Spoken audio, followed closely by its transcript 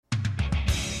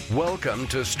Welcome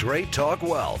to Straight Talk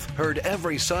Wealth, heard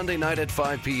every Sunday night at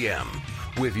 5 p.m.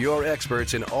 with your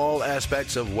experts in all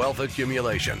aspects of wealth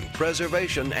accumulation,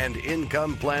 preservation, and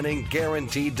income planning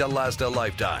guaranteed to last a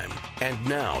lifetime. And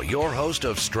now, your host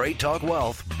of Straight Talk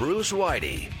Wealth, Bruce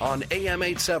Whitey, on AM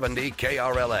 870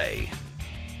 KRLA.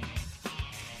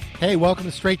 Hey, welcome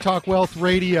to Straight Talk Wealth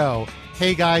Radio.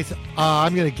 Hey, guys,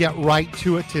 I'm going to get right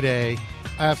to it today.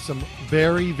 I have some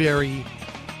very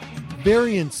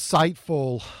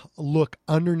insightful look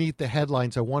underneath the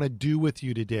headlines I want to do with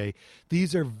you today.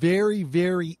 These are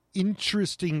very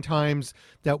interesting times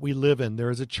that we live in.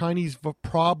 There is a Chinese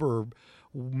proverb,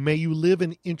 may you live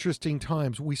in interesting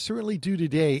times. We certainly do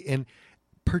today, and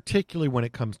particularly when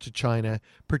it comes to China,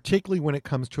 particularly when it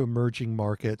comes to emerging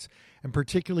markets, and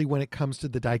particularly when it comes to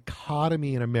the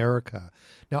dichotomy in America.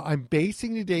 Now, I'm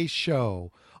basing today's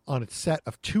show on a set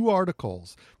of two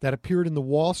articles that appeared in the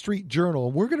Wall Street Journal.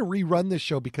 And we're going to rerun this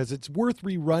show because it's worth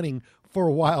rerunning for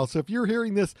a while. So if you're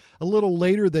hearing this a little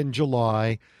later than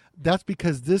July, that's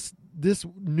because this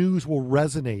news will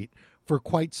resonate for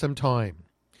quite some time.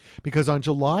 Because on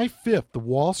July 5th, the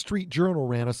Wall Street Journal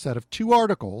ran a set of two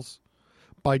articles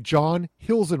by John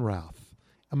Hilsenrath,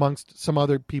 amongst some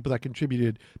other people that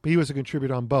contributed, but he was a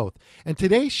contributor on both. And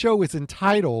today's show is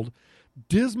entitled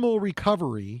Dismal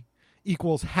Recovery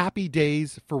Equals Happy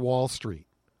Days for Wall Street.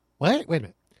 Wait a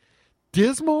minute.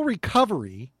 Dismal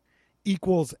recovery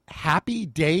equals happy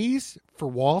days for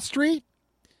Wall Street?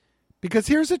 Because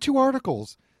here's the two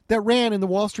articles that ran in the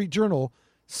Wall Street Journal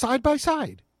side by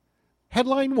side.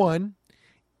 Headline one,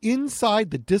 Inside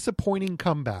the Disappointing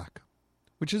Comeback,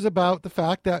 which is about the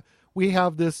fact that we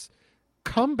have this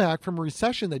comeback from a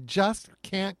recession that just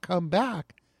can't come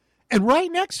back. And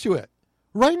right next to it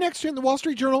in the Wall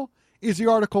Street Journal, is the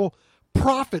article,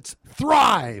 Profits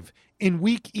Thrive in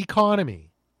Weak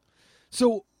Economy.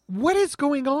 So what is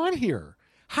going on here?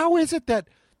 How is it that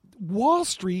Wall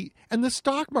Street and the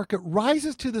stock market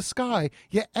rises to the sky,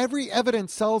 yet every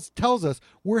evidence tells us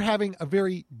we're having a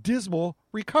very dismal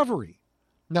recovery?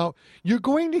 Now, you're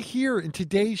going to hear in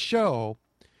today's show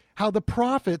how the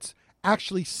profits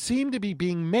actually seem to be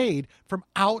being made from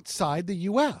outside the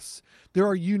U.S. There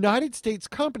are United States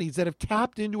companies that have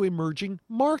tapped into emerging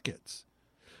markets.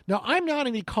 Now, I'm not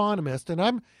an economist,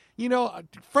 and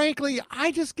frankly,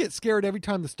 I just get scared every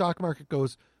time the stock market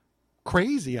goes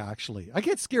crazy, actually. I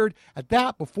get scared at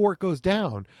that before it goes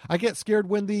down. I get scared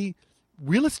when the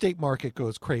real estate market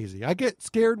goes crazy. I get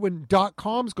scared when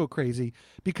 .coms go crazy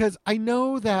because I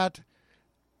know that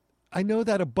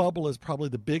a bubble is probably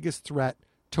the biggest threat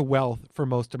to wealth for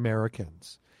most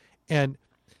Americans. And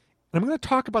I'm going to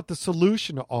talk about the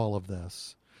solution to all of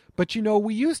this. But,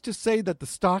 we used to say that the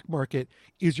stock market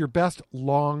is your best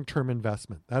long-term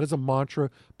investment. That is a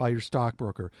mantra by your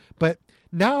stockbroker. But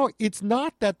now it's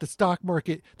not that the stock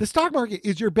market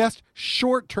is your best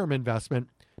short-term investment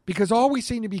because all we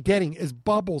seem to be getting is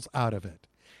bubbles out of it.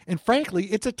 And frankly,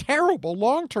 it's a terrible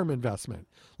long-term investment.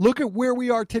 Look at where we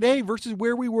are today versus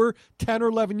where we were 10 or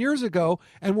 11 years ago,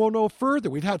 and we'll know further.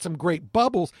 We've had some great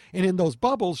bubbles, and in those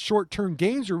bubbles, short-term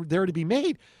gains are there to be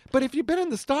made. But if you've been in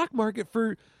the stock market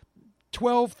for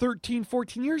 12, 13,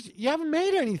 14 years, you haven't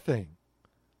made anything.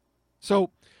 So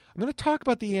I'm going to talk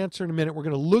about the answer in a minute. We're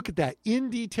going to look at that in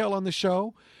detail on the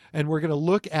show, and we're going to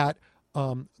look at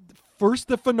first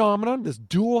the phenomenon, this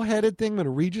dual-headed thing. I'm going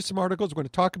to read you some articles. We're going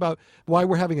to talk about why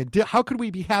we're having how could we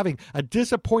be having a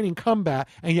disappointing comeback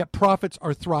and yet profits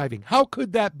are thriving? How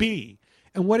could that be?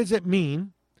 And what does it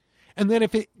mean? And then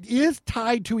if it is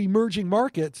tied to emerging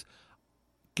markets,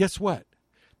 guess what?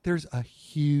 There's a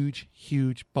huge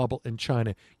bubble in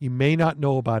China. You may not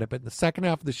know about it, but in the second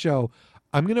half of the show,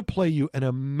 I'm going to play you an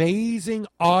amazing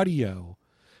audio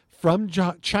from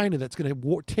China that's going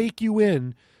to take you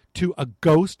in to a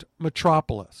ghost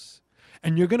metropolis.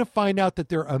 And you're going to find out that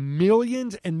there are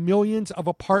millions and millions of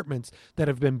apartments that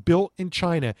have been built in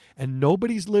China and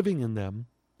nobody's living in them.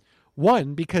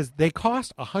 One, because they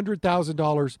cost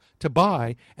 $100,000 to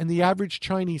buy, and the average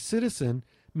Chinese citizen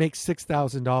makes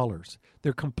 $6,000.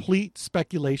 They're complete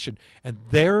speculation, and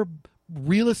their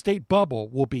real estate bubble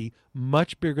will be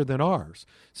much bigger than ours.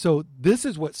 So this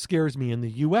is what scares me in the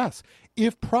U.S.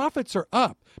 If profits are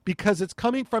up because it's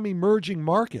coming from emerging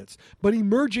markets, but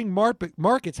emerging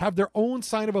markets have their own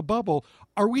sign of a bubble,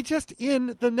 are we just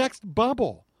in the next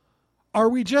bubble? Are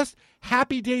we just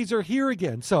happy days are here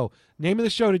again? So name of the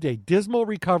show today, Dismal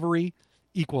Recovery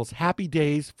Equals Happy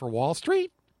Days for Wall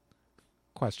Street? ?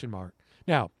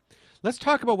 Now, let's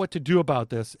talk about what to do about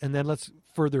this, and then let's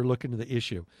further look into the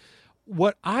issue.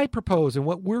 What I propose and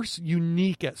what we're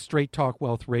unique at Straight Talk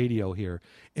Wealth Radio here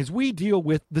is we deal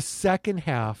with the second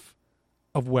half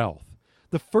of wealth.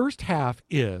 The first half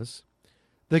is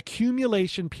the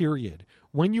accumulation period,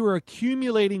 when you are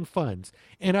accumulating funds.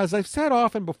 And as I've said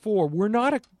often before, we're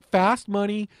not a fast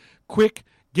money, quick,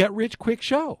 get-rich-quick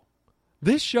show.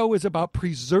 This show is about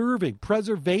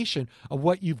preservation of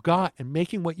what you've got and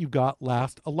making what you've got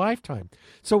last a lifetime.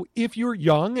 So if you're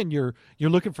young and you're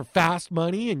looking for fast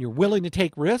money and you're willing to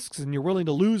take risks and you're willing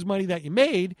to lose money that you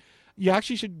made, you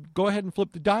actually should go ahead and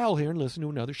flip the dial here and listen to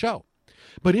another show.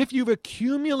 But if you've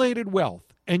accumulated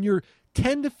wealth and you're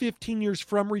 10 to 15 years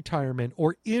from retirement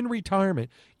or in retirement,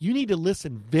 you need to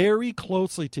listen very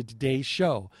closely to today's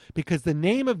show, because the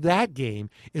name of that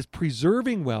game is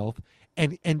preserving wealth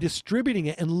and distributing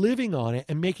it and living on it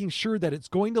and making sure that it's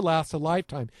going to last a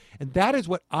lifetime. And that is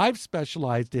what I've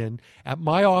specialized in at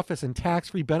my office and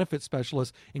tax-free benefit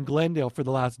specialist in Glendale for the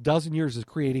last dozen years, is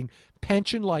creating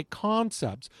pension-like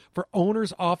concepts for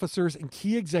owners, officers, and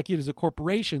key executives of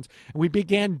corporations. And we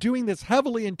began doing this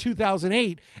heavily in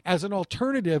 2008 as an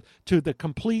alternative to the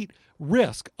complete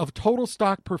risk of total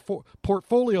stock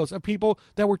portfolios of people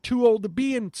that were too old to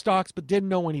be in stocks but didn't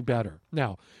know any better.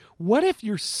 Now, what if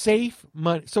your safe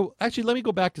money? So actually, let me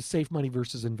go back to safe money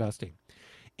versus investing.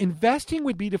 Investing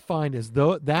would be defined as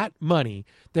that money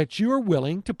that you are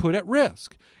willing to put at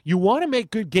risk. You want to make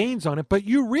good gains on it, but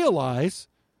you realize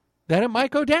that it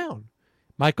might go down.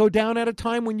 Might go down at a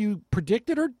time when you predict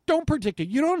it or don't predict it.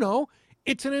 You don't know.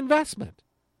 It's an investment.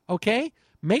 Okay?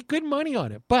 Make good money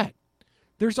on it. But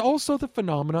there's also the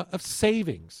phenomena of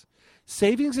savings.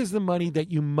 Savings is the money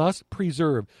that you must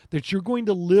preserve, that you're going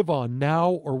to live on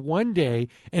now or one day,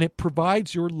 and it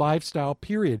provides your lifestyle,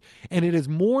 period. And it is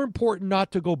more important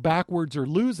not to go backwards or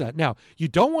lose that. Now, you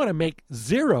don't want to make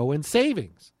zero in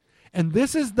savings. And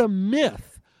this is the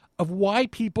myth of why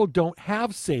people don't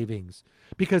have savings.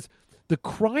 Because the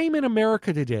crime in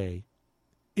America today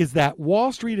is that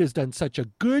Wall Street has done such a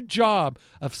good job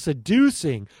of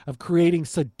seducing, of creating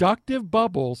seductive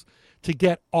bubbles to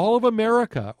get all of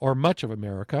America, or much of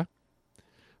America,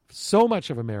 so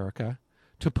much of America,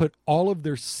 to put all of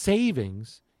their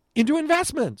savings into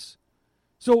investments.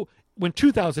 So when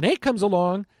 2008 comes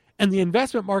along and the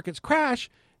investment markets crash,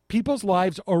 people's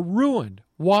lives are ruined.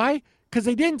 Why? Because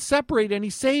they didn't separate any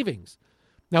savings.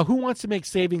 Now, who wants to make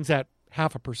savings at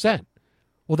 0.5%?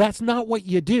 Well, that's not what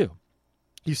you do.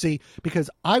 You see, because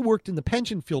I worked in the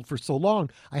pension field for so long,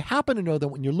 I happen to know that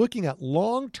when you're looking at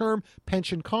long-term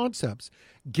pension concepts,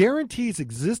 guarantees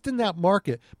exist in that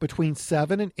market between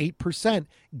 7 and 8%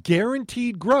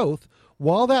 guaranteed growth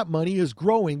while that money is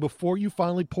growing before you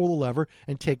finally pull the lever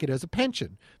and take it as a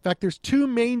pension. In fact, there's two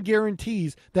main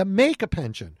guarantees that make a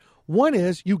pension. One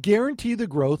is you guarantee the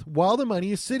growth while the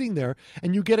money is sitting there,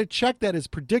 and you get a check that is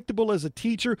predictable as a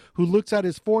teacher who looks at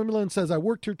his formula and says, I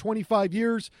worked here 25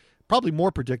 years. Probably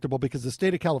more predictable because the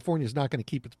state of California is not going to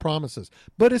keep its promises.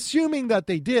 But assuming that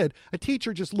they did, a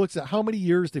teacher just looks at how many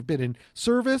years they've been in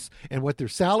service and what their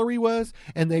salary was,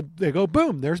 and they go,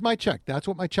 boom, there's my check. That's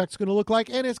what my check's going to look like,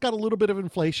 and it's got a little bit of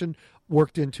inflation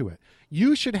worked into it.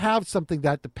 You should have something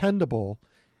that dependable,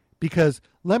 because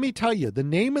let me tell you, the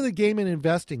name of the game in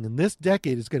investing in this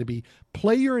decade is going to be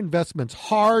play your investments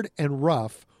hard and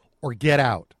rough or get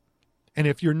out. And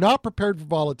if you're not prepared for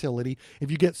volatility, if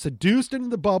you get seduced into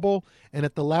the bubble and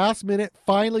at the last minute,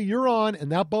 finally you're on and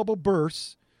that bubble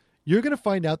bursts, you're going to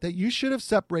find out that you should have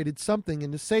separated something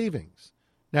into savings.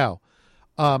 Now,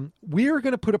 we are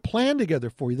going to put a plan together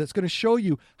for you that's going to show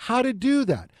you how to do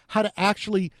that, how to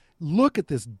actually look at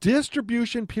this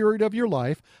distribution period of your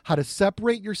life, how to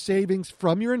separate your savings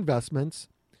from your investments.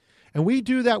 And we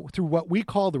do that through what we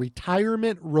call the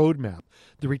retirement roadmap.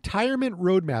 The retirement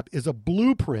roadmap is a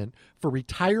blueprint for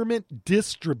retirement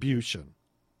distribution.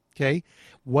 Okay?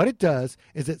 What it does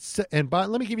is let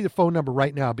me give you the phone number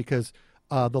right now, because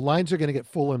the lines are going to get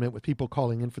full in a minute with people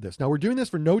calling in for this. Now, we're doing this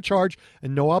for no charge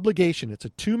and no obligation. It's a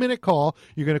 2-minute call.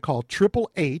 You're going to call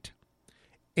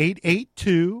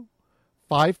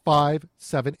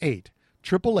 888-882-5578.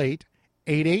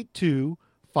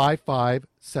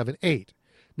 888-882-5578.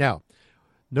 Now,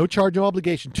 no charge, no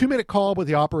obligation. 2-minute call with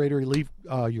the operator. You leave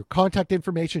your contact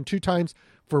information 2 times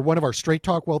for one of our Straight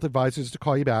Talk Wealth advisors to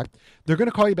call you back. They're going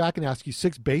to call you back and ask you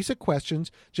 6 basic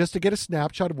questions just to get a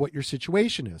snapshot of what your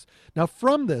situation is. Now,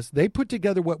 from this, they put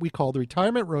together what we call the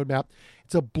retirement roadmap.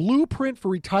 It's a blueprint for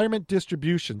retirement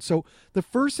distribution. So the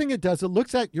first thing it does, it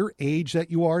looks at your age that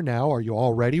you are now. Are you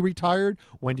already retired?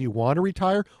 When do you want to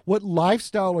retire? What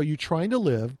lifestyle are you trying to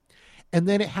live? And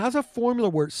then it has a formula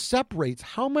where it separates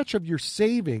how much of your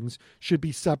savings should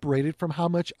be separated from how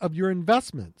much of your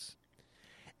investments.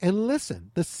 And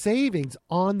listen, the savings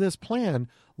on this plan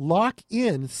lock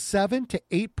in 7 to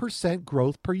 8%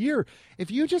 growth per year. If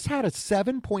you just had a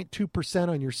 7.2%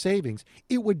 on your savings,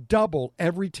 it would double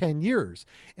every 10 years.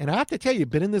 And I have to tell you, I've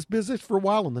been in this business for a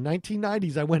while. In the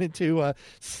 1990s, I went into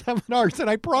seminars and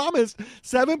I promised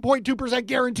 7.2%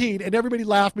 guaranteed, and everybody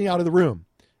laughed me out of the room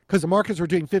because the markets were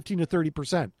doing 15 to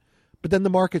 30%. But then the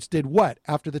markets did what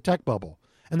after the tech bubble?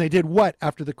 And they did what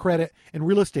after the credit and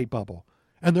real estate bubble?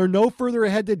 And they're no further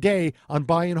ahead today on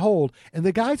buy and hold. And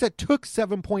the guys that took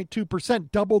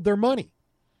 7.2% doubled their money.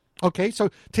 Okay, so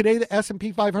today the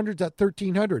S&P 500 is at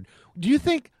 1,300. What do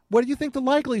you think the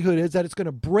likelihood is that it's going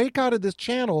to break out of this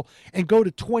channel and go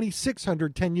to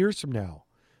 2,600 10 years from now?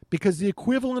 Because the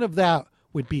equivalent of that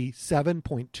would be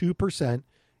 7.2%,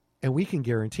 and we can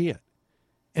guarantee it.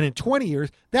 And in 20 years,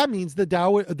 that means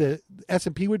the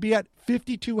S&P would be at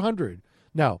 5,200.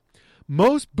 Now,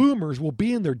 most boomers will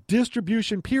be in their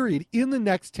distribution period in the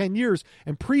next 10 years,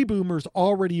 and pre-boomers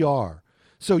already are.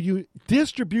 So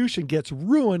distribution gets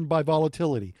ruined by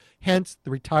volatility, hence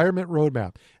the retirement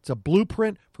roadmap. It's a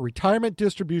blueprint for retirement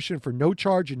distribution for no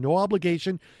charge and no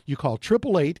obligation. You call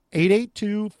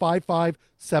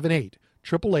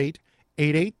 888-882-5578,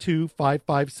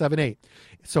 888-882-5578.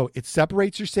 So it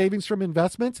separates your savings from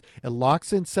investments. It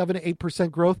locks in 7 to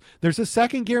 8% growth. There's a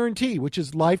second guarantee, which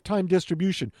is lifetime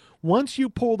distribution. Once you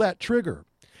pull that trigger,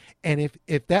 and if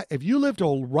you live to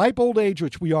a ripe old age,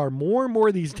 which we are more and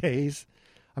more these days,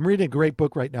 I'm reading a great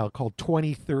book right now called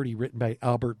 2030, written by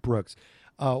Albert Brooks.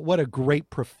 What a great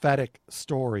prophetic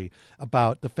story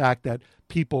about the fact that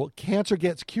cancer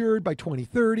gets cured by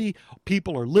 2030,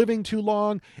 people are living too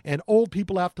long, and old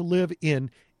people have to live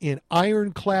in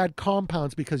ironclad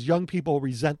compounds because young people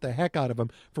resent the heck out of them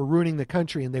for ruining the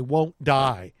country, and they won't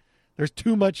die. There's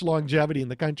too much longevity in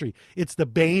the country. It's the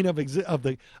bane of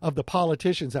the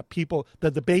politicians that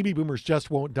the baby boomers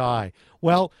just won't die.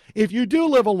 Well, if you do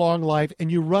live a long life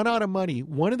and you run out of money,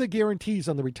 one of the guarantees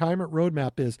on the retirement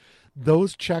roadmap is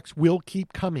those checks will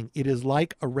keep coming. It is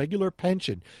like a regular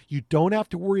pension. You don't have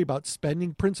to worry about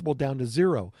spending principal down to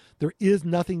zero. There is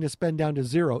nothing to spend down to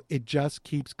zero. It just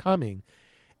keeps coming.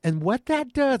 And what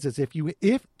that does is if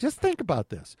just think about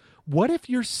this. What if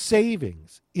your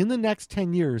savings in the next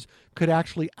 10 years could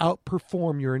actually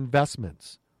outperform your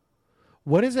investments?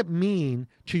 What does it mean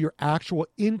to your actual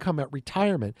income at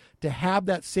retirement to have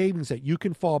that savings that you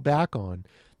can fall back on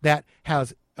that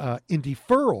has in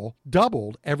deferral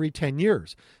doubled every 10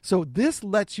 years? So this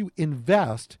lets you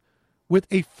invest with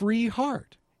a free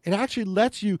heart. It actually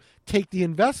lets you take the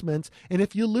investments, and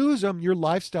if you lose them, your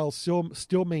lifestyle is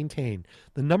still maintained.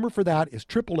 The number for that is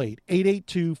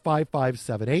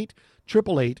 888-882-5578,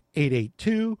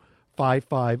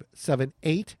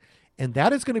 888-882-5578, and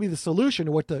that is going to be the solution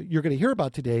to what you're going to hear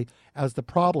about today as the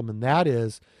problem, and that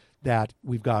is that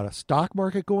we've got a stock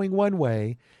market going one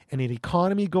way and an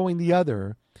economy going the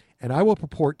other. And I will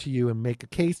purport to you and make a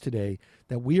case today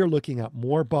that we are looking at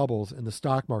more bubbles in the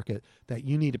stock market that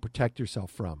you need to protect yourself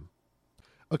from.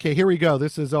 Okay, here we go.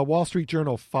 This is Wall Street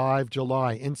Journal, 5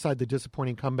 July, Inside the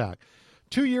Disappointing Comeback.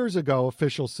 2 years ago,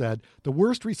 officials said, the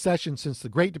worst recession since the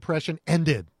Great Depression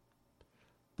ended.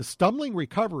 The stumbling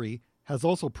recovery has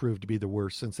also proved to be the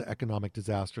worst since the economic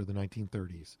disaster of the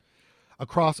 1930s.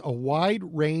 Across a wide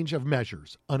range of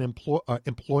measures,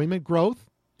 employment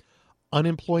growth,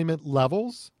 unemployment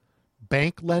levels,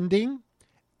 bank lending,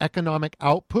 economic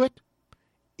output,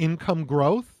 income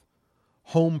growth,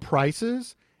 home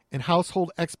prices, and household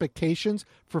expectations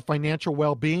for financial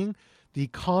well-being, the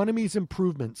economy's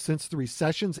improvement since the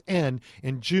recession's end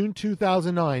in June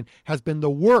 2009 has been the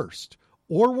worst,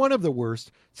 or one of the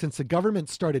worst, since the government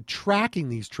started tracking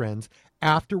these trends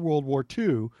after World War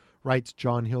II, writes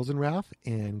John Hilsenrath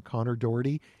and Connor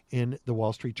Doherty in the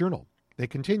Wall Street Journal. They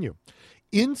continue.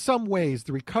 In some ways,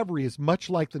 the recovery is much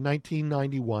like the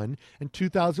 1991 and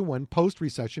 2001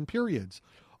 post-recession periods.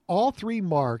 All three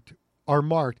are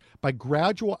marked by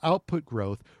gradual output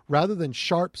growth rather than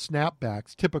sharp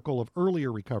snapbacks typical of earlier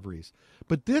recoveries.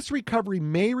 But this recovery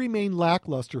may remain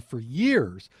lackluster for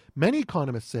years, many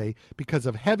economists say, because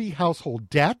of heavy household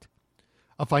debt,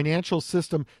 a financial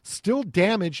system still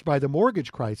damaged by the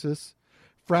mortgage crisis,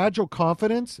 fragile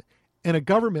confidence, and a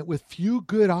government with few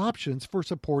good options for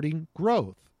supporting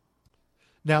growth.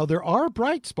 Now, there are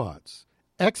bright spots.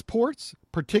 Exports,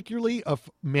 particularly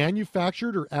of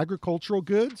manufactured or agricultural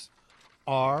goods,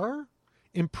 are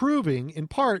improving in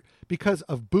part because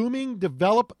of booming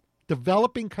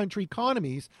developing country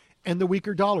economies and the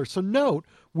weaker dollar. So note,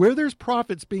 where there's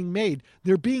profits being made,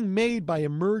 they're being made by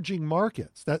emerging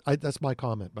markets. That's my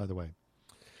comment, by the way.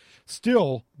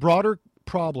 Still, broader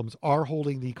problems are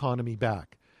holding the economy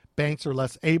back. Banks are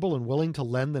less able and willing to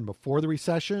lend than before the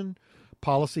recession.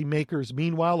 Policymakers,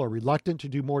 meanwhile, are reluctant to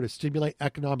do more to stimulate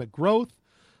economic growth.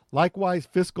 Likewise,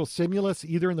 fiscal stimulus,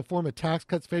 either in the form of tax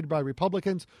cuts favored by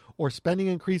Republicans or spending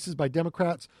increases by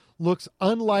Democrats, looks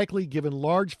unlikely given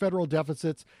large federal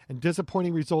deficits and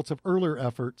disappointing results of earlier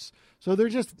efforts. So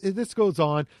this goes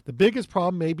on. The biggest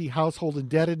problem may be household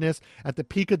indebtedness at the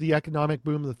peak of the economic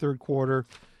boom in the third quarter,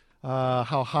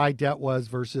 how high debt was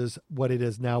versus what it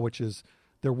is now, which is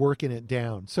they're working it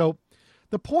down. So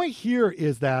the point here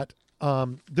is that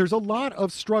there's a lot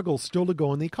of struggle still to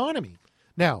go in the economy.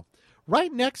 Now,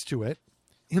 right next to it,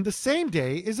 in the same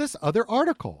day, is this other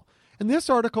article. And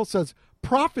this article says,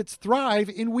 profits thrive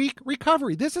in weak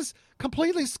recovery. This is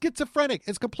completely schizophrenic.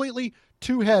 It's completely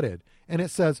two-headed. And it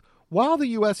says, while the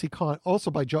U.S. economy, also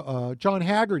by John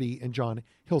Haggerty and John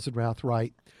Hilsenrath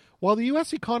write, while the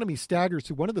U.S. economy staggers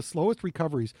through one of the slowest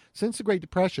recoveries since the Great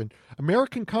Depression,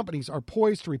 American companies are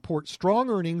poised to report strong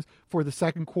earnings for the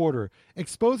second quarter,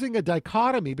 exposing a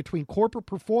dichotomy between corporate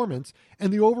performance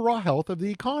and the overall health of the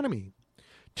economy.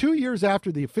 2 years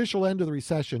after the official end of the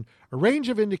recession, a range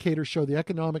of indicators show the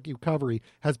economic recovery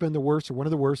has been the worst or one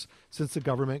of the worst since the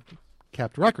government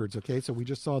kept records. Okay, so we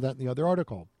just saw that in the other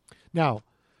article. Now,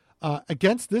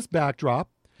 against this backdrop,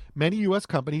 many U.S.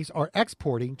 companies are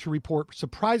exporting to report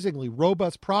surprisingly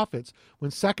robust profits when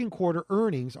second quarter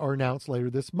earnings are announced later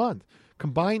this month.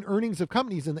 Combined earnings of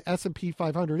companies in the S&P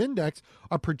 500 index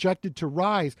are projected to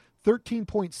rise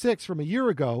 13.6 from a year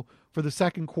ago for the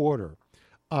second quarter,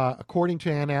 according to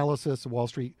analysis of Wall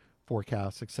Street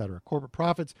forecasts, etc. Corporate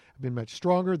profits have been much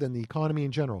stronger than the economy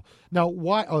in general. Now,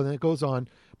 why? Oh, and it goes on,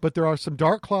 but there are some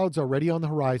dark clouds already on the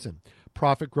horizon.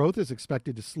 Profit growth is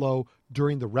expected to slow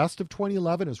during the rest of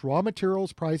 2011 as raw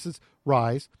materials prices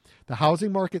rise, the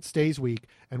housing market stays weak,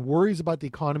 and worries about the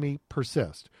economy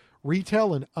persist.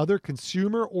 Retail and other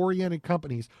consumer-oriented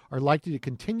companies are likely to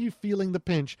continue feeling the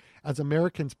pinch as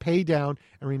Americans pay down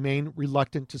and remain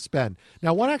reluctant to spend. Now,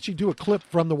 I want to actually do a clip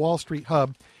from the Wall Street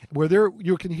Hub where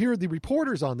you can hear the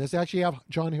reporters on this. They actually have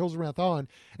John Hilsenrath on,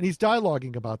 and he's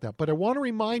dialoguing about that. But I want to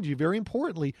remind you, very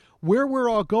importantly, where we're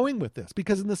all going with this,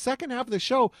 because in the second half of the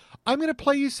show, I'm going to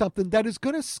play you something that is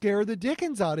going to scare the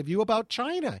dickens out of you about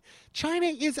China. China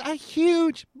is a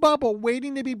huge bubble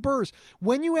waiting to be burst.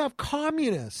 When you have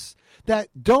communists that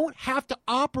don't have to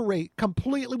operate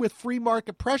completely with free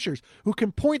market pressures, who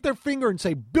can point their finger and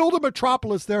say, build a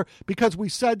metropolis there because we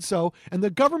said so, and the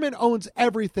government owns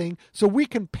everything, so we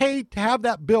can pay to have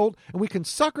that built, and we can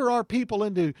sucker our people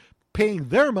into paying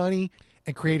their money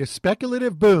and create a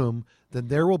speculative boom, then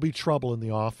there will be trouble in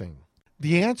the offing.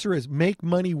 The answer is make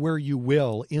money where you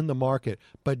will in the market,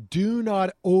 but do not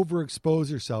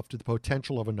overexpose yourself to the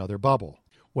potential of another bubble.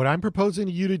 What I'm proposing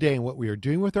to you today and what we are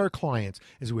doing with our clients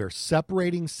is we are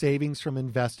separating savings from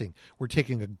investing. We're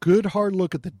taking a good hard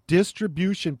look at the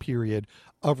distribution period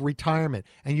of retirement.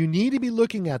 And you need to be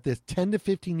looking at this 10 to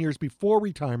 15 years before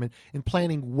retirement and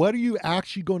planning, what are you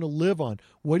actually going to live on?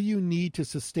 What do you need to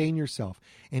sustain yourself?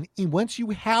 And once you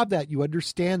have that, you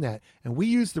understand that. And we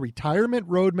use the retirement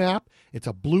roadmap. It's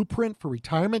a blueprint for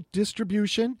retirement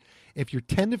distribution. If you're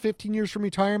 10 to 15 years from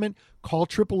retirement, call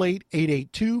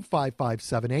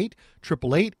 888-882-5578,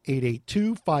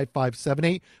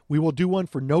 888-882-5578. We will do one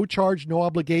for no charge, no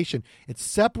obligation. It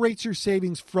separates your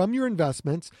savings from your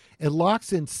investments. It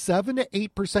locks in 7 to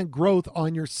 8% growth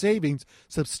on your savings,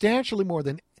 substantially more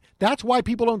than. That's why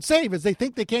people don't save, is they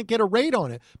think they can't get a rate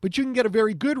on it, but you can get a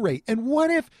very good rate. And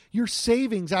what if your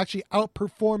savings actually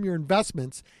outperform your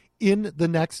investments in the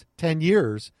next 10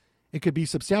 years? It could be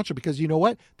substantial because you know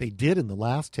what? They did in the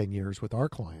last 10 years with our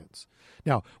clients.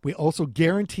 Now, we also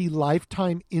guarantee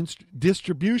lifetime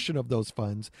distribution of those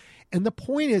funds. And the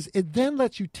point is, it then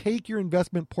lets you take your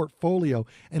investment portfolio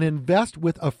and invest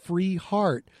with a free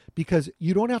heart because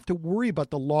you don't have to worry about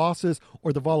the losses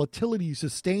or the volatility you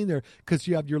sustain there because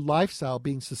you have your lifestyle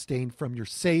being sustained from your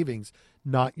savings,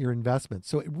 not your investments.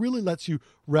 So it really lets you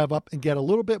rev up and get a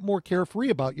little bit more carefree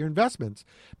about your investments.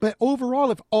 But overall,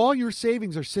 if all your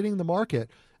savings are sitting in the market,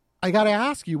 I got to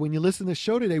ask you, when you listen to the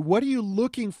show today, what are you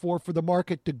looking for the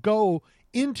market to go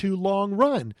into long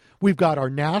run? We've got our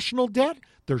national debt.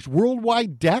 There's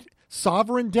worldwide debt,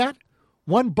 sovereign debt,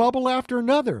 one bubble after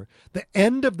another. The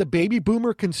end of the baby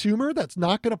boomer consumer that's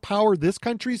not going to power this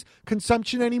country's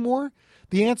consumption anymore.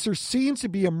 The answer seems to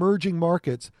be emerging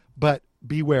markets, but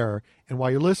beware. And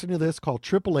while you're listening to this, call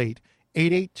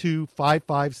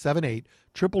 888-882-5578,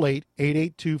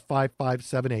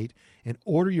 888-882-5578, and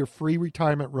order your free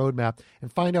retirement roadmap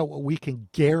and find out what we can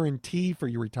guarantee for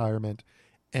your retirement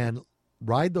and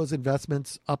ride those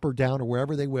investments up or down or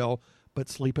wherever they will, but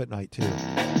sleep at night too.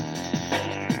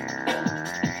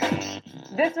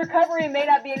 This recovery may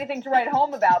not be anything to write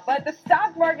home about, but the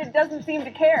stock market doesn't seem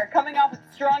to care. Coming off its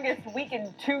strongest week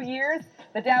in 2 years,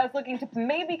 the Dow is looking to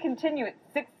maybe continue its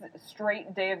sixth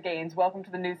straight day of gains. Welcome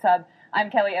to the News Hub.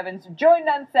 I'm Kelly Evans, joined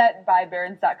on set by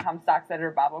Barron's.com stocks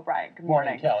editor Bob O'Brien. Good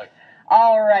morning. Morning, Kelly.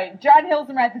 All right, John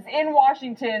Hilsenrath is in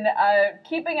Washington,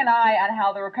 keeping an eye on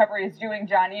how the recovery is doing,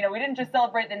 John. You know, we didn't just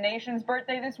celebrate the nation's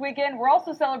birthday this weekend. We're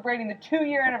also celebrating the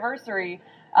 2-year anniversary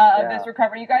of this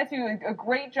recovery. You guys do a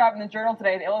great job in the Journal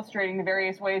today of illustrating the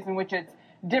various ways in which it's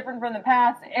different from the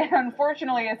past. And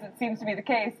unfortunately, as it seems to be the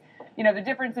case, you know, the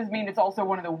differences mean it's also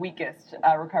one of the weakest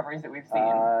recoveries that we've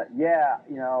seen.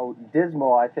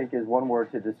 Dismal, I think, is one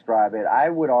word to describe it. I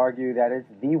would argue that it's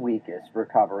the weakest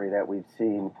recovery that we've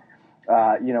seen.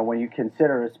 When you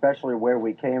consider especially where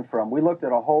we came from, we looked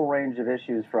at a whole range of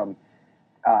issues from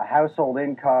household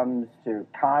incomes to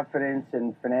confidence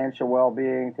and financial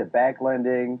well-being to bank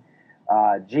lending,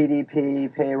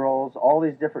 GDP, payrolls, all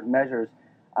these different measures.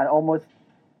 On almost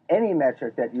any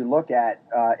metric that you look at,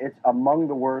 it's among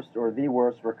the worst or the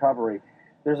worst recovery.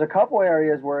 There's a couple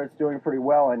areas where it's doing pretty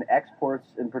well, in exports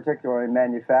in particular, in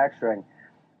manufacturing.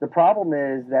 The problem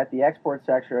is that the export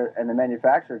sector and the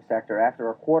manufacturing sector, after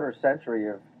a quarter century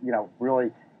of, really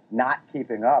not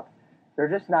keeping up, they're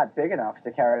just not big enough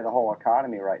to carry the whole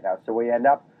economy right now. So we end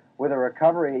up with a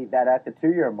recovery that at the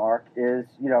 2-year mark is,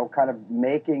 kind of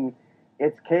making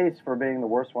its case for being the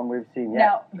worst one we've seen yet.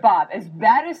 Now, Bob, as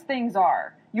bad as things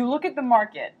are, you look at the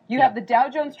market. You have the Dow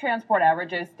Jones Transport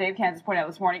Average, as Dave Kansas pointed out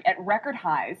this morning, at record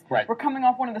highs. Right. We're coming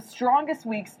off one of the strongest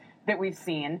weeks that we've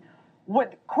seen.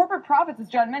 What corporate profits, as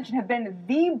John mentioned, have been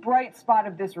the bright spot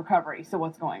of this recovery. So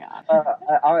what's going on?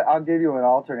 I'll give you an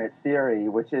alternate theory,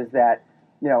 which is that,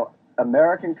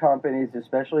 American companies,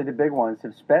 especially the big ones,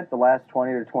 have spent the last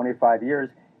 20 to 25 years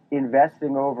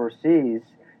investing overseas.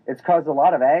 It's caused a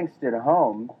lot of angst at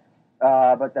home,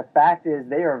 but the fact is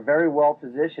they are very well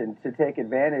positioned to take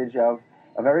advantage of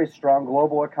a very strong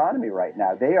global economy right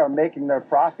now. They are making their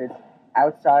profits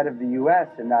outside of the U.S.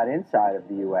 and not inside of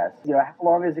the U.S. How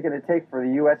long is it going to take for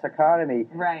the U.S. economy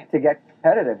to get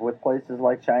competitive with places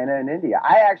like China and India?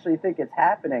 I actually think it's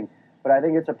happening, but I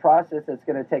think it's a process that's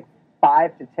going to take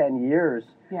 5 to 10 years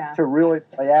to really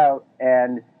play out,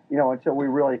 and until we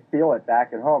really feel it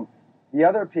back at home. The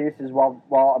other piece is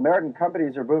while American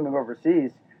companies are booming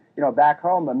overseas, back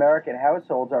home American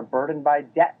households are burdened by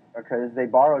debt because they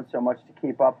borrowed so much to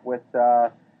keep up with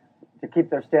to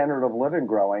keep their standard of living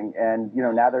growing, and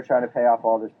now they're trying to pay off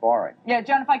all this borrowing. Yeah,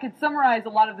 John, if I could summarize a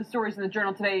lot of the stories in the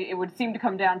Journal today, it would seem to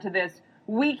come down to this: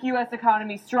 weak U.S.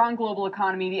 economy, strong global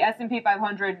economy, the S&P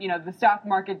 500, the stock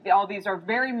market, all these are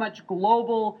very much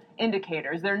global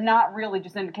indicators. They're not really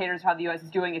just indicators of how the U.S. is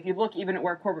doing. If you look even at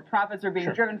where corporate profits are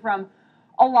being driven from,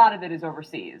 a lot of it is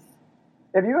overseas.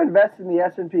 If you invest in the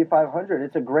S&P 500,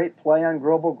 it's a great play on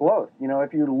global growth.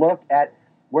 If you look at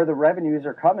where the revenues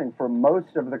are coming from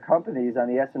most of the companies on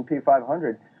the S&P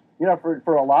 500,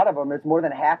 for a lot of them, it's more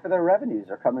than half of their revenues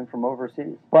are coming from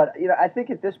overseas. But, I think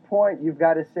at this point, you've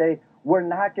got to say, we're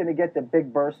not going to get the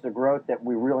big burst of growth that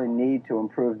we really need to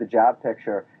improve the job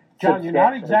picture. John, you're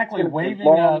not exactly waving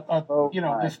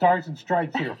the stars and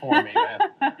stripes here for me, man.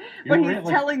 But he's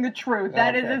telling the truth.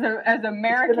 That is as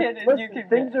American as you can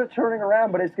Things are turning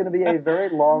around, but it's going to be a very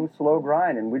long, slow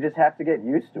grind, and we just have to get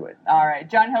used to it. All right.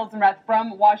 John Hilsenrath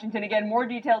from Washington. Again, more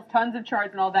details, tons of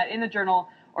charts and all that in the Journal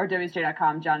or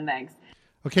WSJ.com. John, thanks.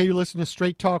 Okay, you're listening to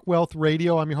Straight Talk Wealth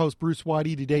Radio. I'm your host, Bruce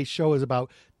Whitey. Today's show is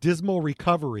about dismal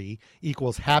recovery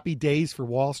equals happy days for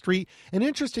Wall Street. And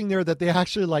interesting there that they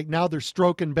actually now they're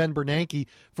stroking Ben Bernanke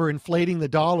for inflating the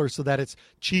dollar so that it's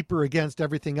cheaper against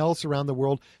everything else around the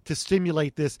world to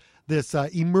stimulate this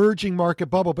emerging market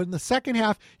bubble. But in the second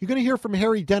half, you're going to hear from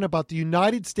Harry Dent about the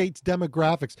United States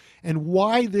demographics and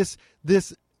why this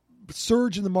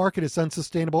surge in the market is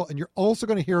unsustainable, and you're also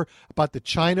going to hear about the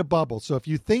China bubble. So if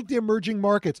you think the emerging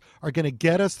markets are going to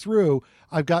get us through,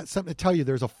 I've got something to tell you.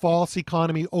 There's a false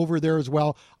economy over there as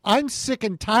well. I'm sick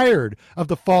and tired of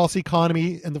the false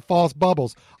economy and the false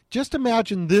bubbles. Just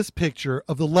imagine this picture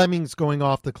of the lemmings going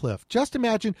off the cliff. Just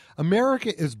imagine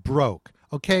America is broke.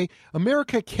 Okay,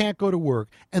 America can't go to work,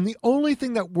 and the only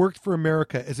thing that worked for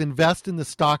America is invest in the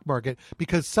stock market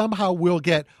because somehow we'll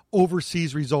get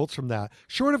overseas results from that.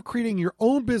 Short of creating your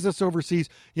own business overseas,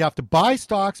 you have to buy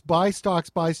stocks.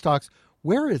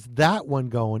 Where is that one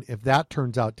going if that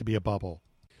turns out to be a bubble?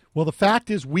 Well, the fact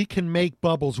is we can make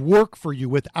bubbles work for you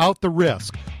without the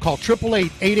risk. Call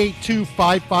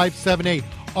 888-882-5578.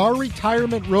 Our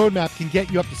retirement roadmap can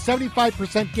get you up to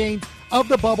 75% gains of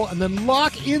the bubble and then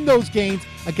lock in those gains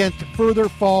against further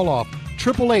fall off.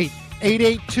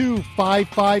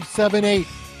 888-882-5578.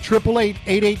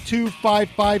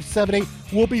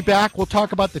 888-882-5578. We'll be back. We'll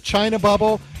talk about the China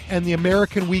bubble and the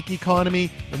American weak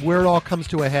economy and where it all comes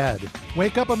to a head.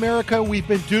 Wake up, America. We've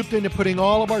been duped into putting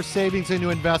all of our savings into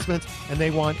investments, and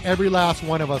they want every last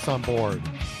one of us on board.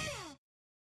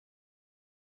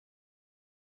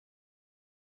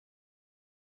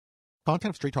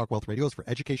 Content of Straight Talk Wealth Radio is for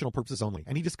educational purposes only.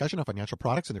 Any discussion of financial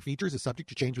products and their features is subject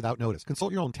to change without notice.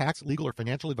 Consult your own tax, legal, or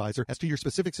financial advisor as to your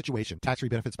specific situation. Tax-free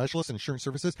benefit specialist and insurance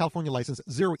services. California license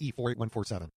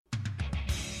 0E48147.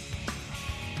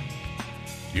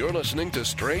 You're listening to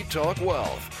Straight Talk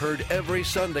Wealth, heard every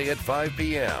Sunday at 5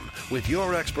 p.m. with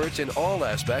your experts in all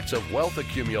aspects of wealth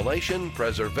accumulation,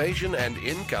 preservation, and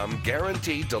income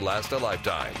guaranteed to last a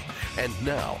lifetime. And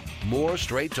now, more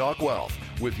Straight Talk Wealth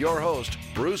with your host,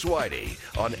 Bruce Whitey,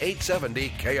 on 870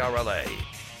 KRLA.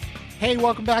 Hey,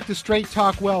 welcome back to Straight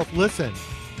Talk Wealth. Listen,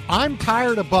 I'm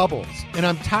tired of bubbles, and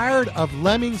I'm tired of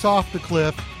lemmings off the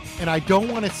cliff, and I don't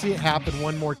want to see it happen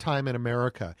one more time in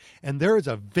America. And there is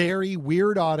a very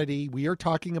weird oddity we are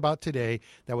talking about today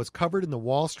that was covered in the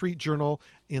Wall Street Journal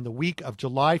in the week of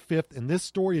July 5th. And this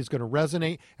story is going to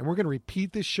resonate. And we're going to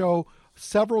repeat this show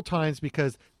several times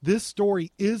because this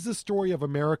story is the story of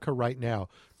America right now.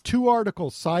 Two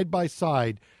articles side by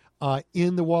side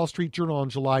in the Wall Street Journal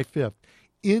on July 5th.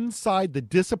 Inside the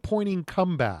disappointing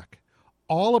comeback,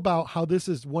 all about how this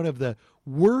is one of the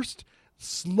worst,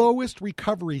 slowest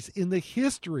recoveries in the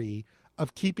history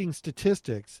of keeping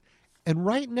statistics. And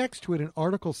right next to it, an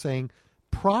article saying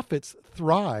profits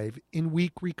thrive in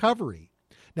weak recovery.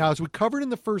 Now, as we covered in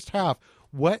the first half,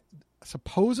 what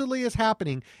supposedly is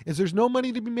happening is there's no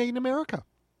money to be made in America.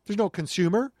 There's no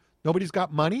consumer. Nobody's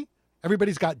got money.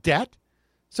 Everybody's got debt.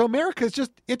 So America is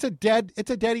just, it's a dead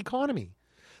economy.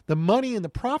 The money and the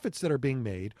profits that are being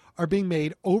made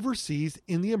overseas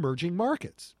in the emerging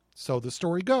markets. So the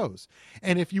story goes.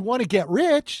 And if you want to get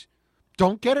rich,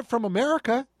 don't get it from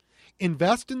America.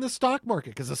 Invest in the stock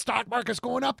market because the stock market's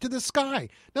going up to the sky.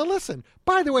 Now listen,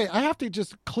 by the way, I have to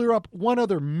just clear up one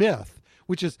other myth,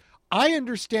 which is I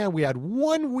understand we had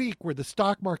 1 week where the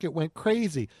stock market went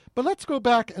crazy, but let's go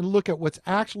back and look at what's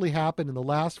actually happened in the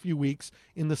last few weeks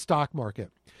in the stock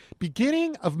market.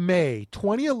 Beginning of May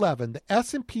 2011, the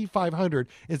S&P 500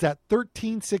 is at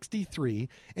 1363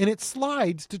 and it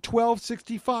slides to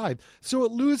 1265. So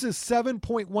it loses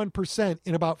 7.1%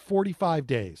 in about 45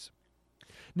 days.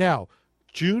 Now,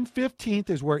 June 15th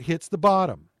is where it hits the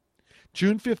bottom.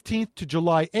 June 15th to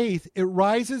July 8th, it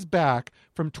rises back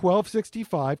from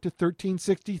 1265 to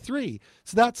 1363.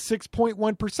 So that's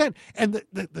 6.1%. And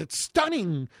the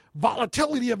stunning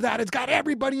volatility of that has got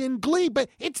everybody in glee, but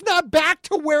it's not back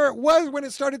to where it was when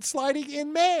it started sliding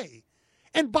in May.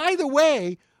 And by the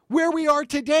way, where we are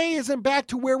today isn't back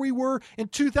to where we were in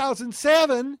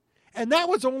 2007, and that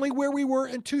was only where we were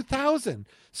in 2000.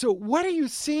 So what are you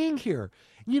seeing here?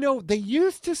 You know, they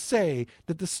used to say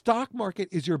that the stock market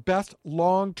is your best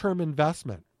long-term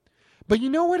investment. But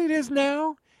you know what it is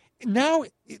now? Now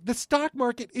the stock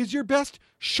market is your best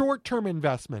short-term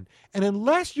investment. And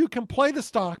unless you can play the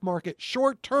stock market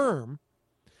short-term,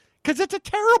 because it's a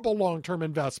terrible long-term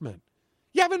investment.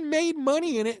 You haven't made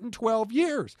money in it in 12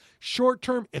 years.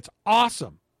 Short-term, it's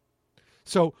awesome.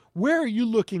 So where are you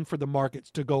looking for the markets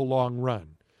to go long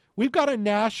run? We've got a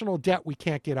national debt we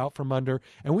can't get out from under,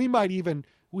 and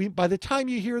by the time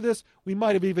you hear this, we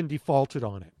might have even defaulted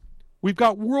on it. We've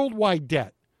got worldwide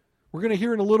debt. We're going to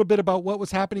hear in a little bit about what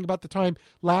was happening about the time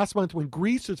last month when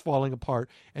Greece was falling apart,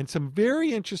 and some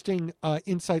very interesting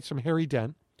insights from Harry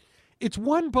Dent. It's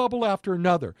one bubble after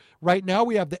another. Right now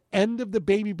we have the end of the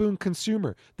baby boom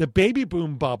consumer. The baby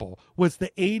boom bubble was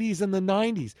the 80s and the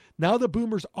 90s. Now the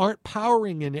boomers aren't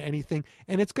powering into anything,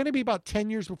 and it's going to be about 10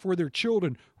 years before their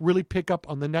children really pick up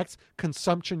on the next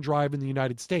consumption drive in the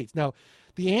United States. Now,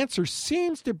 the answer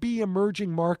seems to be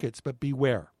emerging markets, but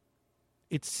beware.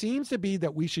 It seems to be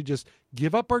that we should just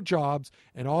give up our jobs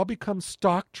and all become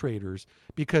stock traders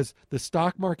because the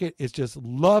stock market is just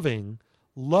loving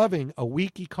a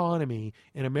weak economy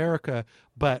in America,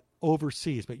 but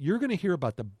overseas. But you're going to hear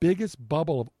about the biggest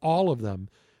bubble of all of them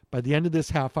by the end of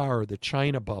this half hour, the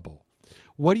China bubble.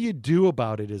 What do you do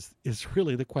about it is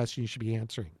really the question you should be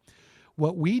answering.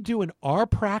 What we do in our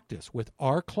practice with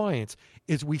our clients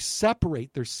is we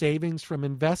separate their savings from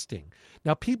investing.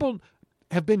 Now, people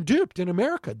have been duped in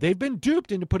America. They've been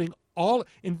duped into putting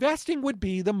investing would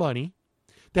be the money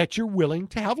that you're willing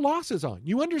to have losses on.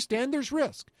 You understand there's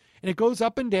risk. And it goes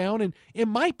up and down, and it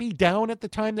might be down at the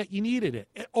time that you needed it.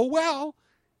 Oh, well,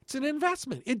 it's an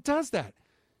investment. It does that.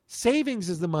 Savings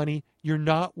is the money you're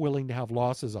not willing to have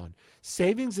losses on.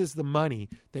 Savings is the money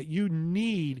that you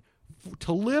need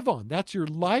to live on. That's your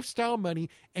lifestyle money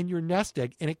and your nest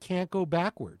egg, and it can't go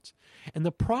backwards. And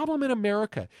the problem in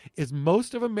America is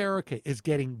most of America is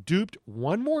getting duped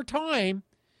one more time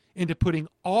into putting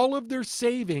all of their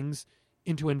savings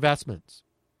into investments.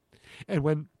 And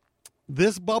when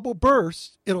this bubble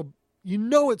bursts,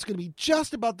 it's going to be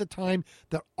just about the time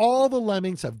that all the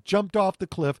lemmings have jumped off the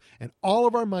cliff and all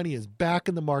of our money is back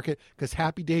in the market because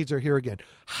happy days are here again.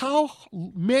 How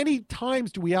many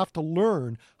times do we have to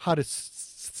learn how to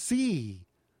see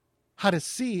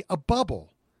a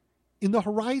bubble in the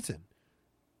horizon?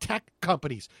 Tech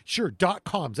companies, sure,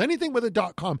 .coms, anything with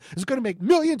a .com is going to make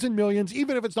millions and millions,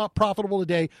 even if it's not profitable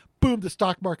today. Boom, the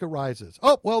stock market rises.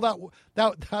 Oh, well,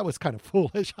 that was kind of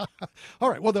foolish.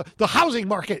 All right, well, the housing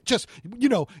market, just,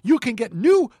 you can get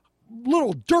new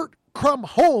little dirt crumb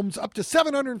homes up to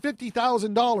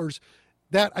 $750,000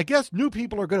 that I guess new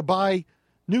kids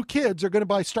are going to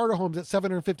buy starter homes at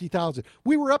 $750,000.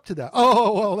 We were up to that.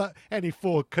 Oh, well, any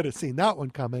fool could have seen that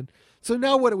one coming. So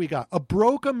now what do we got? A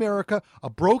broke America, a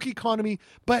broke economy.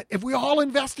 But if we all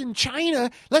invest in China,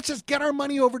 let's just get our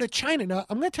money over to China. Now,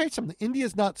 I'm going to tell you something. India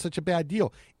is not such a bad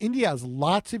deal. India has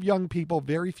lots of young people,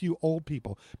 very few old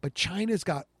people. But China's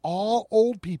got all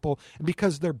old people. And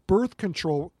because of their birth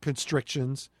control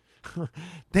constrictions,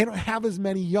 they don't have as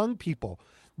many young people.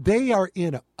 They are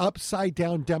in an upside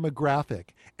down demographic,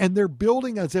 and they're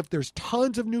building as if there's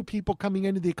tons of new people coming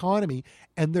into the economy,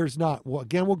 and there's not. Well,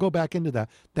 again, we'll go back into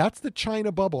that. That's the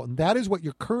China bubble, and that is what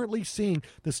you're currently seeing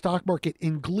the stock market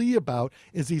in glee about,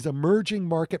 is these emerging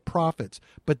market profits,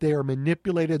 but they are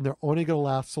manipulated and they're only going to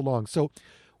last so long. So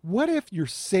what if your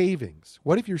savings,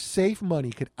 what if your safe money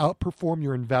could outperform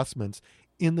your investments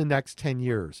in the next 10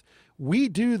 years? We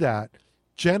do that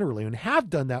generally, and have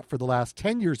done that for the last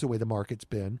 10 years the way the market's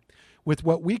been, with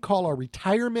what we call our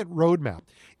retirement roadmap.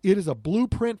 It is a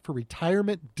blueprint for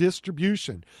retirement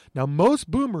distribution. Now,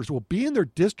 most boomers will be in their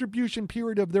distribution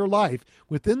period of their life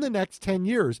within the next 10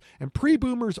 years, and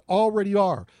pre-boomers already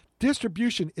are.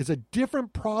 Distribution is a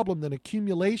different problem than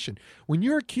accumulation. When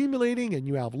you're accumulating and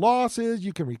you have losses,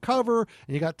 you can recover,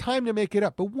 and you got time to make it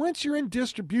up. But once you're in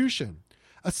distribution,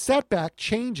 a setback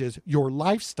changes your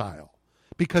lifestyle,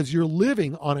 because you're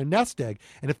living on a nest egg.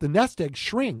 And if the nest egg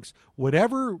shrinks,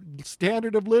 whatever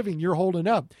standard of living you're holding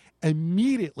up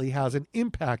immediately has an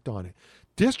impact on it.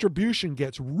 Distribution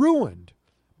gets ruined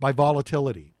by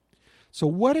volatility. So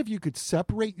what if you could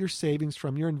separate your savings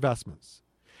from your investments,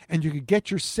 and you could get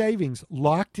your savings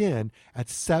locked in at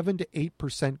 7 to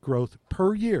 8% growth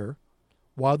per year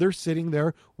while they're sitting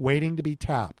there waiting to be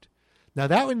tapped? Now,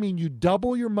 that would mean you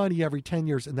double your money every 10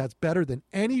 years, and that's better than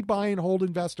any buy and hold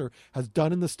investor has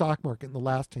done in the stock market in the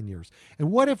last 10 years.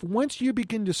 And what if once you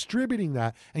begin distributing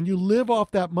that and you live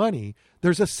off that money,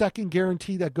 there's a second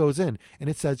guarantee that goes in, and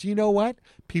it says, you know what?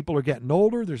 People are getting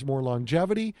older. There's more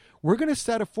longevity. We're going to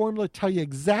set a formula to tell you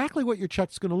exactly what your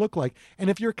check's going to look like. And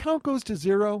if your account goes to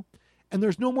zero and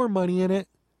there's no more money in it,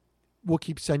 we'll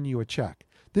keep sending you a check.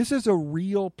 This is a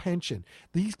real pension.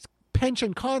 These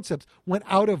pension concepts went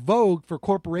out of vogue for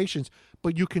corporations,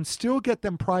 but you can still get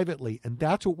them privately, and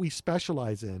that's what we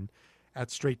specialize in at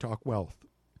Straight Talk Wealth.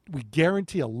 We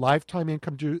guarantee a lifetime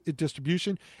income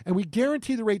distribution, and we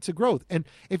guarantee the rates of growth. And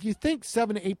if you think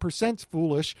 7 to 8% is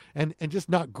foolish and just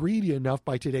not greedy enough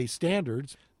by today's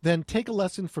standards, then take a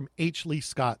lesson from H. Lee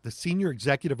Scott, the senior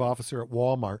executive officer at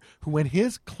Walmart, who when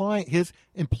his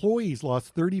employees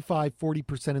lost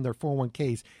 35-40% in their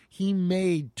 401ks, he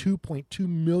made $2.2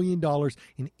 million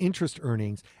in interest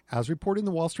earnings, as reported in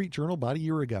the Wall Street Journal about a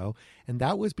year ago. And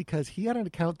that was because he had an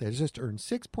account that just earned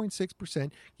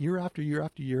 6.6% year after year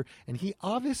after year. And he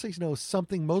obviously knows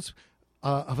something most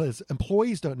of his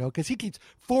employees don't know, because he keeps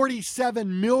 $47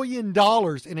 million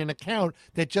in an account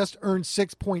that just earns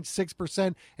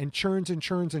 6.6% and churns and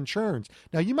churns and churns.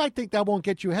 Now, you might think that won't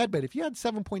get you ahead, but if you had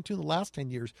 7.2 in the last 10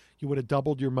 years, you would have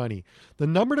doubled your money. The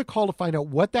number to call to find out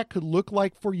what that could look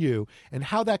like for you and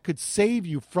how that could save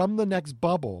you from the next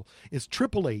bubble is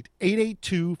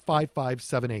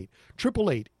 888-882-5578.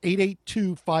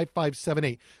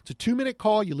 888-882-5578. It's a 2-minute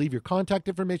call. You leave your contact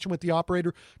information with the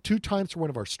operator 2 times for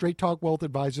one of our Straight Talk Wealth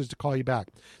advisors to call you back.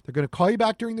 They're going to call you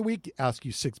back during the week, ask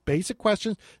you 6 basic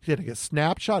questions to get a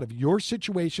snapshot of your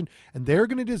situation, and they're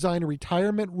going to design a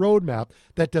retirement roadmap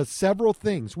that does several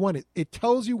things. One, it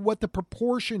tells you what the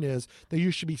proportion is that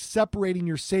you should be separating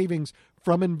your savings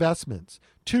from investments.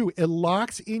 2, it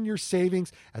locks in your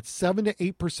savings at 7 to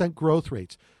 8% growth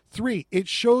rates. 3, it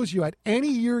shows you at any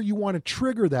year you want to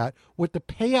trigger that, what the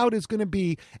payout is going to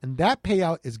be, and that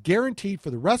payout is guaranteed for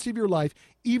the rest of your life,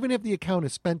 even if the account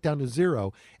is spent down to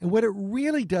zero. And what it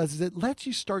really does is it lets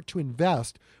you start to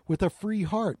invest with a free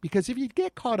heart, because if you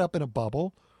get caught up in a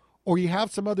bubble, or you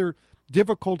have some other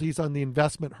difficulties on the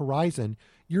investment horizon,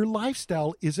 your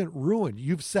lifestyle isn't ruined.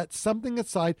 You've set something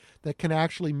aside that can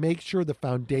actually make sure the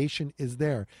foundation is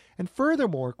there. And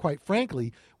furthermore, quite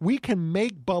frankly, we can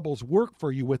make bubbles work for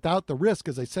you without the risk.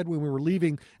 As I said when we were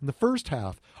leaving in the first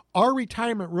half, our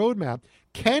retirement roadmap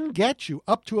can get you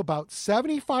up to about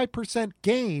 75%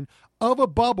 gain of a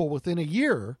bubble within a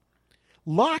year.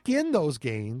 Lock in those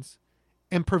gains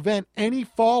and prevent any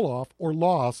fall off or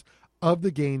loss of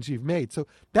the gains you've made. So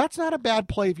that's not a bad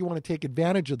play if you want to take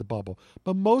advantage of the bubble.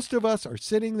 But most of us are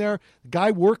sitting there, the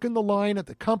guy working the line at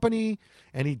the company,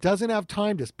 and he doesn't have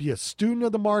time to be a student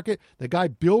of the market. The guy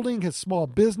building his small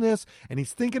business, and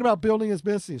he's thinking about building his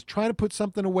business. He's trying to put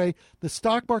something away. The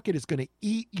stock market is going to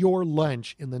eat your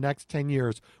lunch in the next 10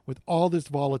 years with all this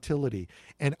volatility.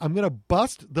 And I'm going to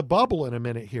bust the bubble in a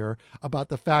minute here about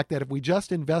the fact that if we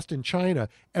just invest in China,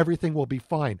 everything will be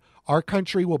fine. Our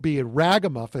country will be in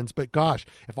ragamuffins, but gosh,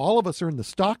 if all of us are in the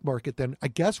stock market, then I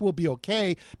guess we'll be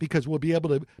okay because we'll be able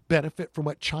to benefit from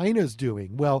what China's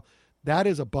doing. Well, that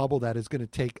is a bubble that is going to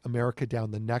take America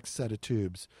down the next set of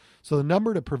tubes. So the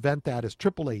number to prevent that is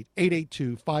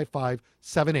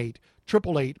 888-882-5578,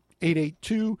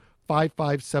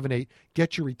 888-882-5578.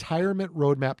 Get your retirement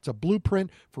roadmap. It's a blueprint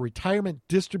for retirement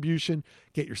distribution.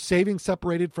 Get your savings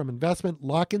separated from investment.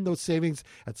 Lock in those savings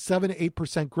at 7 to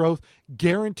 8% growth.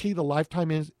 Guarantee the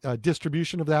lifetime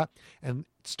distribution of that. And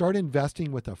start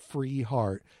investing with a free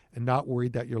heart and not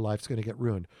worried that your life's going to get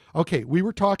ruined. Okay, we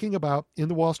were talking about in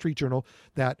the Wall Street Journal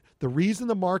that the reason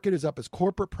the market is up is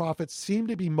corporate profits seem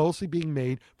to be mostly being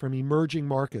made from emerging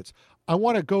markets. I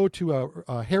want to go to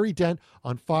Harry Dent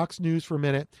on Fox News for a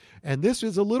minute. And this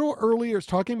is a little earlier. It's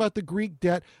talking about the Greek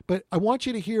debt, but I want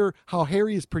you to hear how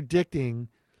Harry is predicting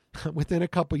within a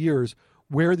couple of years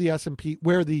where the S&P,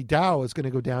 where the Dow is going to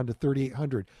go down to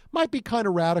 3,800. Might be kind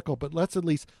of radical, but let's at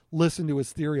least listen to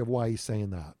his theory of why he's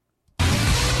saying that.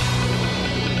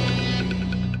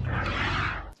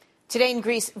 Today in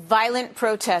Greece, violent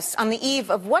protests on the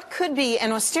eve of what could be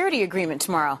an austerity agreement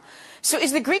tomorrow. So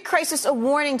is the Greek crisis a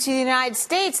warning to the United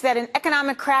States that an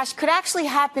economic crash could actually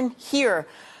happen here?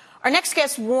 Our next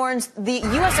guest warns the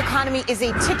U.S. economy is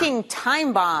a ticking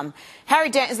time bomb. Harry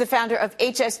Dent is the founder of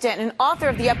HS Dent and author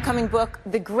of the upcoming book,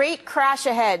 The Great Crash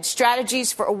Ahead,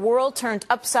 Strategies for a World Turned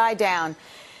Upside Down.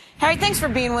 Harry, thanks for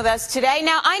being with us today.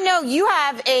 Now, I know you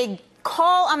have a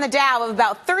call on the Dow of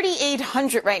about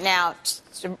 3,800 right now.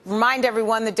 Just to remind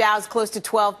everyone, the Dow is close to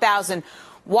 12,000.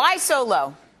 Why so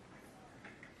low?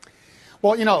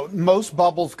 Well, you know, most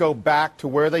bubbles go back to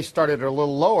where they started a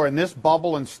little lower, and this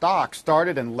bubble in stock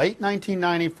started in late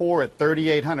 1994 at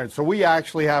 3,800. So we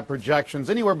actually have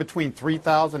projections anywhere between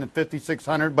 3,000 and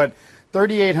 5,600, but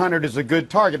 3,800 is a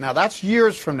good target. Now, that's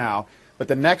years from now, but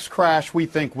the next crash we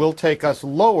think will take us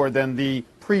lower than the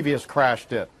previous crash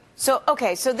did. So,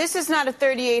 okay, so this is not a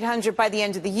 3,800 by the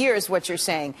end of the year is what you're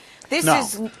saying. This No.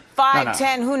 is 5, No.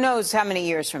 10, who knows how many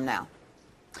years from now.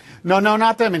 No,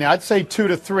 not that many. I'd say 2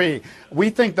 to 3. We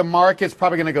think the market's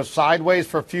probably going to go sideways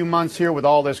for a few months here with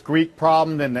all this Greek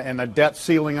problem and the debt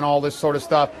ceiling and all this sort of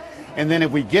stuff. And then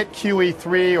if we get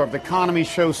QE3 or if the economy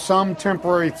shows some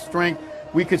temporary strength,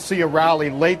 we could see a rally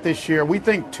late this year. We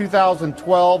think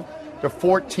 2012 to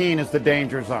 14 is the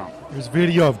danger zone. There's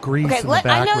video of Greece in the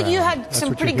background. I know you had That's some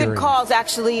what pretty you're good hearing. calls,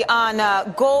 actually,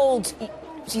 on gold.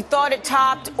 You thought it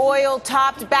topped, oil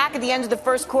topped back at the end of the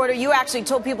first quarter. You actually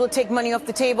told people to take money off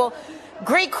the table.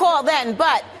 Great call then,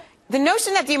 but the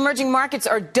notion that the emerging markets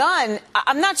are done,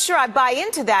 I'm not sure I buy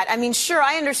into that. I mean, sure,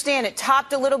 I understand it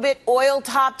topped a little bit, oil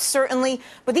topped certainly,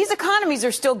 but these economies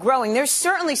are still growing. There's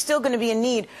certainly still going to be a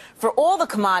need for all the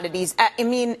commodities. I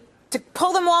mean, to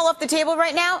pull them all off the table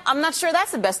right now, I'm not sure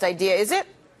that's the best idea, is it?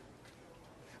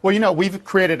 Well, you know, we've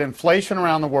created inflation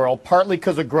around the world, partly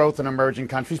because of growth in emerging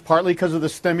countries, partly because of the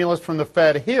stimulus from the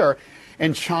Fed here.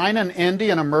 And China and India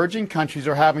and emerging countries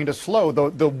are having to slow.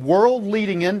 The world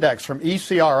leading index from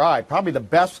ECRI, probably the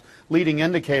best leading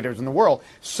indicators in the world,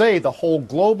 say the whole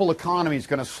global economy is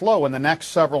going to slow in the next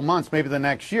several months, maybe the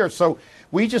next year. So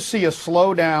we just see a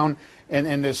slowdown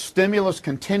and this stimulus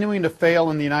continuing to fail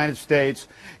in the United States.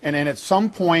 And at some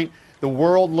point, the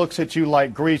world looks at you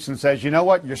like Greece and says, you know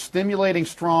what, you're stimulating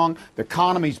strong, the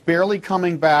economy's barely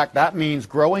coming back. That means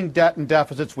growing debt and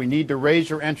deficits. We need to raise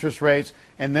your interest rates.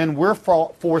 And then we're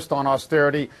forced on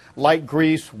austerity like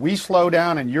Greece. We slow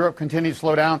down and Europe continues to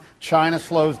slow down. China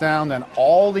slows down. Then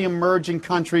all the emerging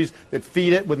countries that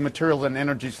feed it with materials and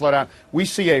energy slow down. We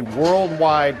see a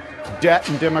worldwide debt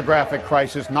and demographic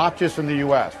crisis, not just in the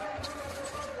U.S.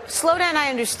 slowdown I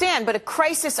understand, but a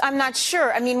crisis I'm not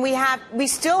sure. I mean, we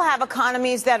still have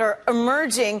economies that are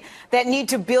emerging that need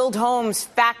to build homes,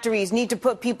 factories, need to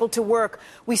put people to work.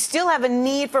 We still have a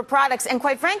need for products. And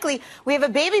quite frankly, we have a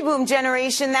baby boom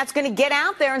generation that's going to get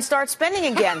out there and start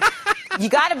spending again. You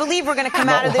got to believe we're going to come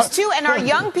out of this, too. And our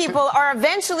young people are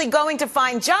eventually going to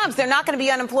find jobs. They're not going to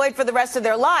be unemployed for the rest of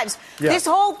their lives. Yeah. This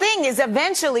whole thing is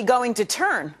eventually going to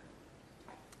turn.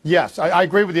 Yes, I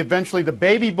agree with you. Eventually, the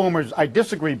baby boomers, I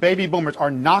disagree. Baby boomers are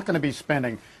not going to be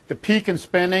spending. The peak in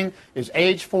spending is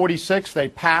age 46. They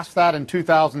passed that in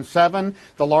 2007,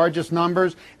 the largest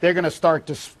numbers. They're going to start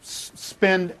to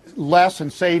spend less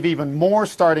and save even more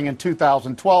starting in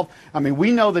 2012. I mean,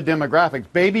 we know the demographics.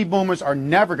 Baby boomers are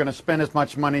never going to spend as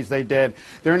much money as they did.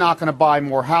 They're not going to buy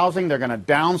more housing. They're going to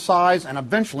downsize and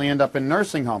eventually end up in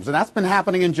nursing homes. And that's been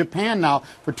happening in Japan now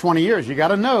for 20 years. You got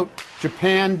to note,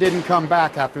 Japan didn't come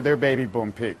back after their baby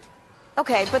boom peaked.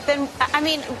 Okay, but then, I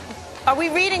mean, are we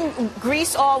reading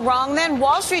Greece all wrong then?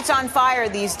 Wall Street's on fire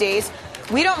these days.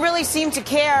 We don't really seem to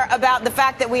care about the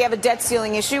fact that we have a debt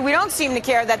ceiling issue. We don't seem to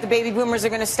care that the baby boomers are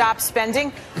going to stop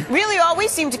spending. Really, all we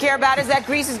seem to care about is that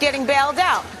Greece is getting bailed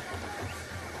out.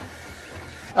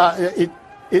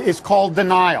 It's called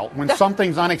denial when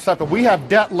something's unacceptable. We have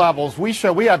debt levels. We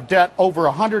have debt over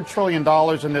 $100 trillion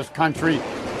in this country.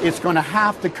 It's going to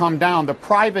have to come down. The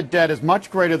private debt is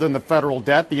much greater than the federal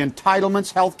debt. The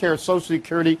entitlements, health care, Social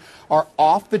Security are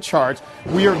off the charts.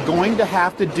 We are going to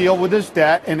have to deal with this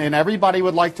debt, and everybody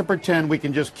would like to pretend we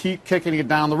can just keep kicking it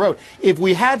down the road. If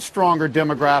we had stronger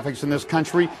demographics in this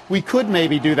country, we could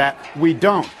maybe do that. We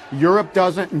don't. Europe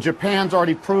doesn't, and Japan's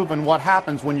already proven what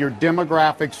happens when your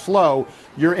demographics slow.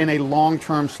 You're in a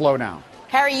long-term slowdown.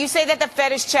 Harry, you say that the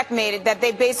Fed is checkmated, that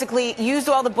they basically used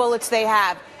all the bullets they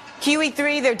have.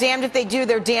 QE3, they're damned if they do,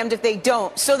 they're damned if they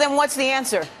don't. So then what's the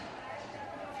answer?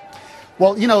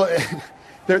 Well, you know,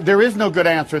 there is no good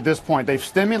answer at this point. They've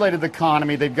stimulated the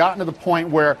economy. They've gotten to the point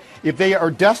where if they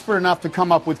are desperate enough to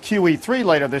come up with QE3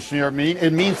 later this year,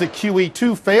 it means that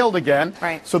QE2 failed again.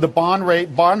 Right. So the bond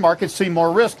markets see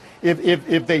more risk.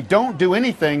 If they don't do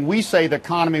anything, we say the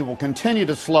economy will continue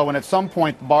to slow, and at some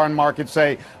point the bond markets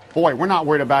say, boy, we're not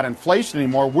worried about inflation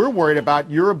anymore. We're worried about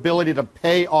your ability to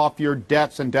pay off your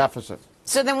debts and deficits.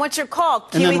 So then what's your call?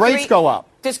 QE3, and then rates go up.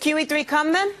 Does QE3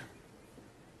 come then?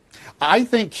 I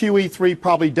think QE3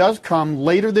 probably does come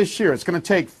later this year. It's going to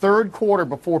take third quarter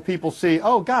before people see,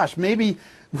 oh, gosh, maybe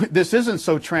this isn't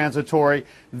so transitory.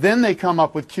 Then they come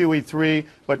up with QE3.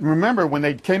 But remember, when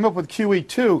they came up with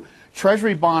QE2,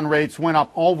 Treasury bond rates went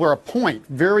up over a point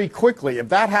very quickly. If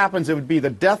that happens, it would be the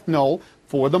death knell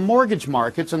for the mortgage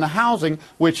markets and the housing,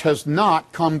 which has not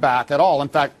come back at all. In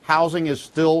fact, housing is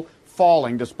still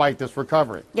falling despite this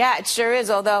recovery. Yeah, it sure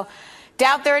is, although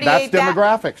Dow 38... That's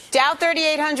demographics. Dow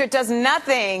 3800 does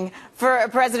nothing for a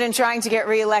president trying to get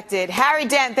reelected. Harry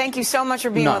Dent, thank you so much for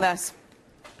being with us.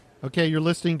 Okay, you're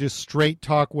listening to Straight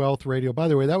Talk Wealth Radio. By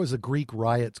the way, that was the Greek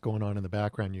riots going on in the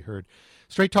background you heard.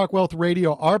 Straight Talk Wealth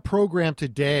Radio, our program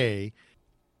today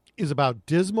is about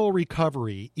dismal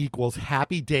recovery equals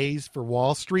happy days for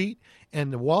Wall Street,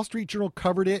 and the Wall Street Journal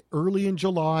covered it early in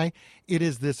July. It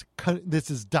is this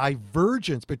is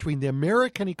divergence between the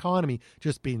American economy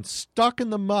just being stuck in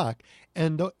the muck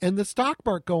and the stock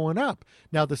market going up.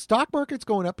 Now, the stock market's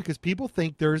going up because people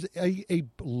think there's a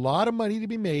lot of money to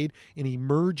be made in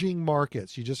emerging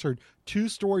markets. You just heard two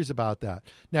stories about that.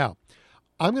 Now,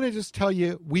 I'm going to just tell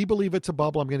you, we believe it's a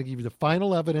bubble. I'm going to give you the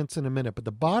final evidence in a minute. But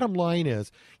the bottom line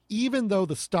is, even though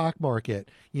the stock market,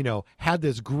 had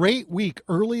this great week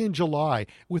early in July,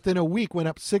 within a week went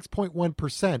up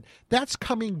 6.1%, that's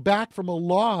coming back from a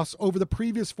loss over the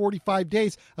previous 45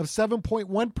 days of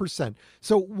 7.1%.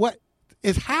 So what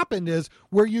has happened is,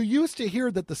 where you used to hear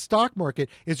that the stock market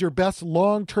is your best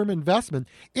long-term investment,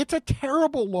 it's a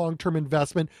terrible long-term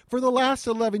investment for the last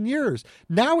 11 years.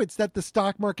 Now it's that the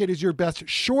stock market is your best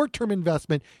short-term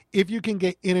investment if you can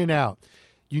get in and out.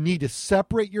 You need to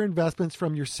separate your investments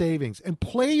from your savings and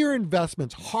play your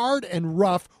investments hard and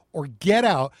rough, or get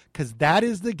out, because that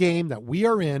is the game that we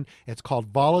are in. It's called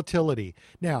volatility.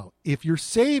 Now, if your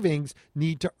savings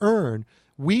need to earn,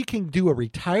 we can do a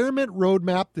retirement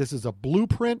roadmap. This is a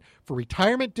blueprint for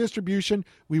retirement distribution.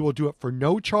 We will do it for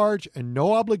no charge and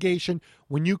no obligation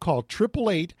when you call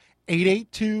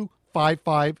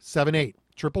 888-882-5578.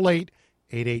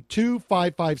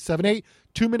 888-882-5578.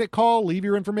 2-minute call. Leave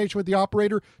your information with the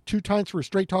operator 2 times for a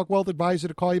Straight Talk Wealth advisor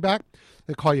to call you back.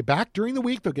 They'll call you back during the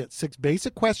week. They'll get 6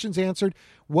 basic questions answered.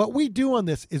 What we do on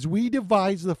this is we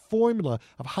devise the formula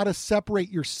of how to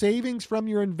separate your savings from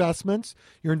your investments.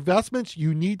 Your investments,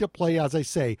 you need to play, as I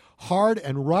say, hard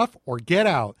and rough or get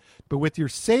out. But with your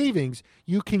savings,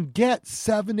 you can get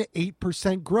 7 to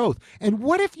 8% growth. And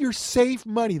what if your safe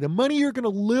money, the money you're going to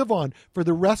live on for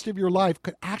the rest of your life,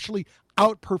 could actually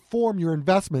outperform your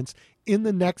investments in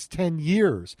the next 10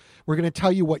 years? We're going to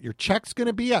tell you what your check's going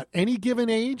to be at any given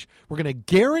age. We're going to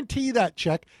guarantee that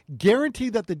check, guarantee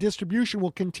that the distribution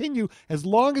will continue as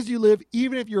long as you live,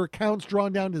 even if your account's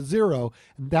drawn down to zero.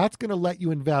 And that's going to let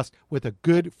you invest with a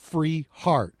good, free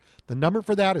heart. The number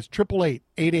for that is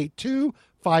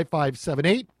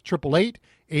 888-882-5578,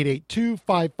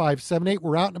 888-882-5578.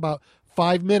 We're out in about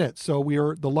 5 minutes. So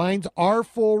the lines are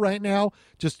full right now.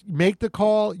 Just make the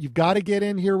call. You've got to get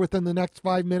in here within the next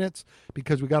 5 minutes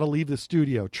because we got to leave the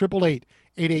studio.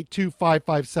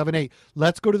 888-882-5578.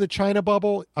 Let's go to the China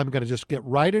bubble. I'm going to just get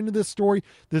right into this story.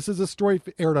 This is a story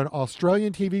aired on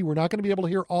Australian TV. We're not going to be able to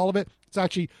hear all of it. It's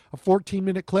actually a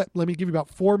 14-minute clip. Let me give you about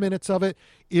 4 minutes of it.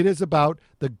 It is about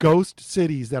the ghost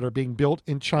cities that are being built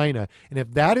in China. And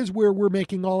if that is where we're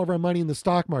making all of our money in the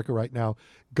stock market right now,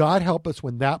 God help us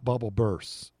when that bubble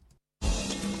bursts.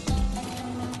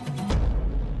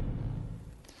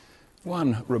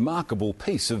 One remarkable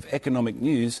piece of economic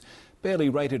news barely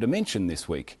rated a mention this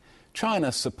week.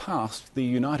 China surpassed the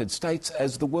United States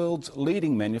as the world's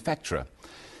leading manufacturer.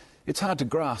 It's hard to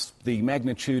grasp the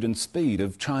magnitude and speed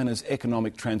of China's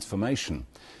economic transformation.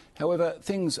 However,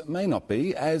 things may not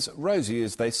be as rosy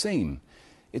as they seem.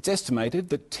 It's estimated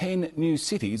that 10 new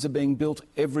cities are being built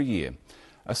every year.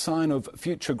 A sign of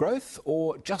future growth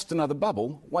or just another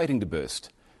bubble waiting to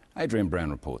burst? Adrian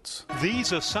Brown reports.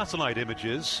 These are satellite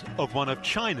images of one of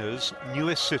China's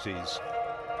newest cities.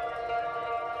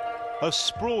 A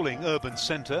sprawling urban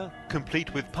centre,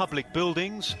 complete with public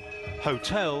buildings,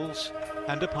 hotels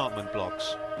and apartment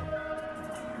blocks.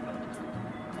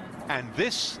 And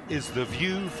this is the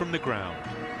view from the ground.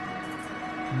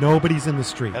 Nobody's in the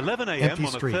street. 11 a.m.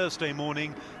 on street. A Thursday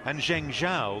morning, and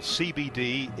Zhengzhou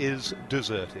CBD is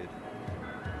deserted.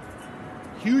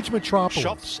 Huge metropolis.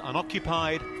 Shops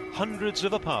unoccupied, hundreds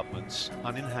of apartments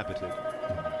uninhabited.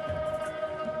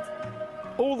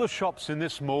 All the shops in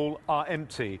this mall are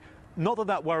empty. Not that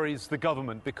that worries the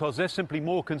government, because they're simply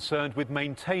more concerned with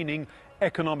maintaining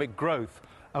economic growth.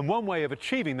 And one way of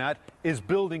achieving that is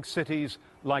building cities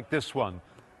like this one.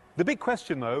 The big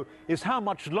question, though, is how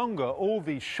much longer all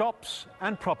these shops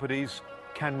and properties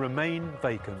can remain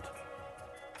vacant.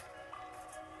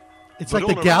 It's like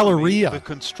the Galleria. The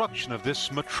construction of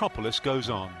this metropolis goes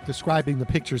on. Describing the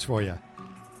pictures for you.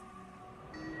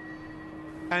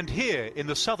 And here in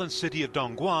the southern city of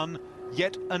Dongguan,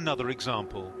 yet another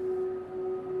example.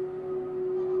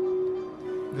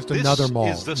 Just another mall,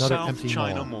 this is the another South empty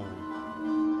China mall.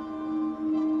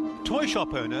 Toy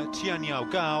shop owner Tian Yao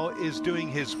Gao is doing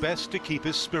his best to keep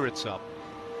his spirits up.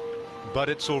 But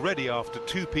it's already after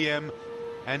 2 p.m.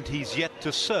 and he's yet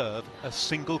to serve a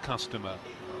single customer.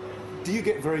 Do you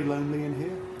get very lonely in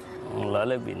here?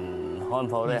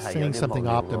 He's saying something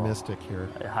optimistic here.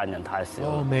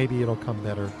 Oh, maybe it'll come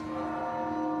better.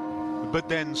 But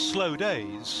then slow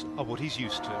days are what he's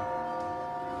used to.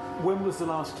 When was the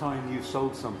last time you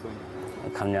sold something?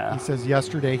 He says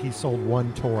yesterday he sold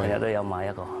one toy.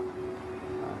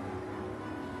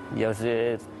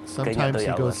 Sometimes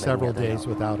he goes several days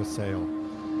without a sale.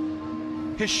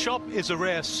 His shop is a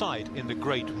rare sight in the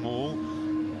Great Mall.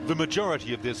 The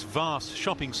majority of this vast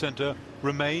shopping centre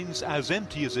remains as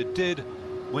empty as it did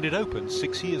when it opened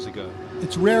 6 years ago.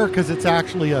 It's rare because it's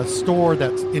actually a store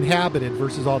that's inhabited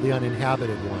versus all the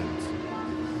uninhabited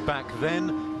ones. Back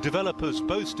then, developers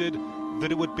boasted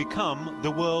that it would become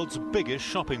the world's biggest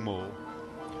shopping mall.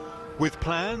 With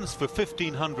plans for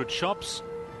 1,500 shops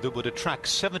that would attract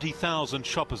 70,000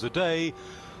 shoppers a day,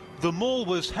 the mall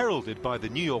was heralded by the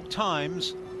New York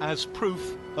Times as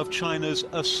proof of China's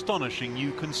astonishing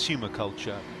new consumer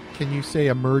culture. Can you say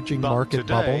emerging market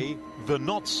today, bubble? The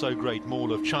not-so-great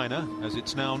Mall of China, as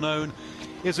it's now known,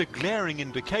 is a glaring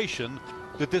indication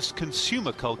that this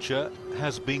consumer culture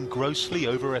has been grossly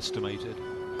overestimated.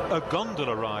 A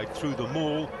gondola ride through the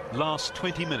mall lasts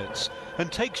 20 minutes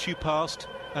and takes you past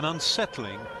an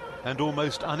unsettling and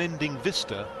almost unending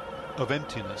vista of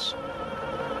emptiness.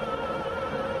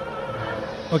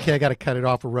 Okay, I got to cut it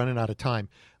off. We're running out of time.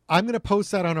 I'm going to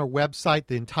post that on our website.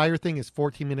 The entire thing is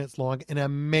 14 minutes long, an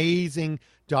amazing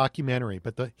documentary.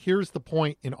 But here's the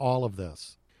point in all of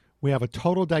this. We have a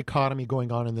total dichotomy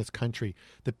going on in this country.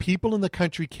 The people in the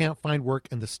country can't find work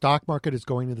and the stock market is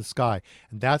going to the sky.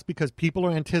 And that's because people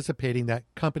are anticipating that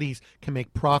companies can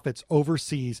make profits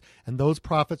overseas, and those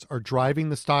profits are driving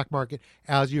the stock market,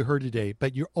 as you heard today.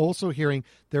 But you're also hearing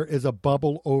there is a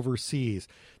bubble overseas.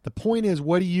 The point is,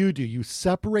 what do? You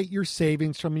separate your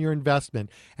savings from your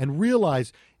investment and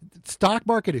realize the stock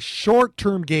market is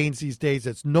short-term gains these days.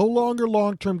 It's no longer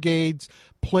long-term gains.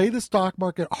 Play the stock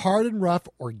market hard and rough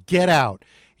or get out.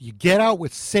 You get out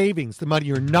with savings, the money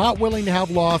you're not willing to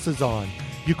have losses on.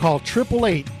 You call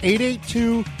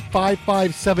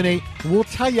 888-882-5578, and we'll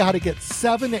tell you how to get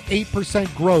 7 to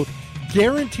 8% growth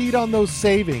guaranteed on those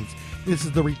savings. This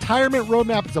is the Retirement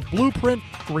Roadmap. It's a blueprint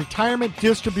for retirement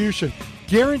distribution.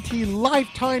 Guarantee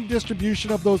lifetime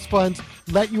distribution of those funds.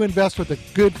 Let you invest with a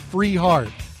good free heart.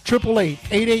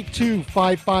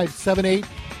 888-882-5578.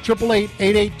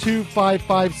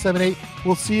 888-882-5578.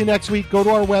 We'll see you next week. Go to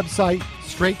our website,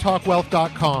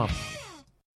 straighttalkwealth.com.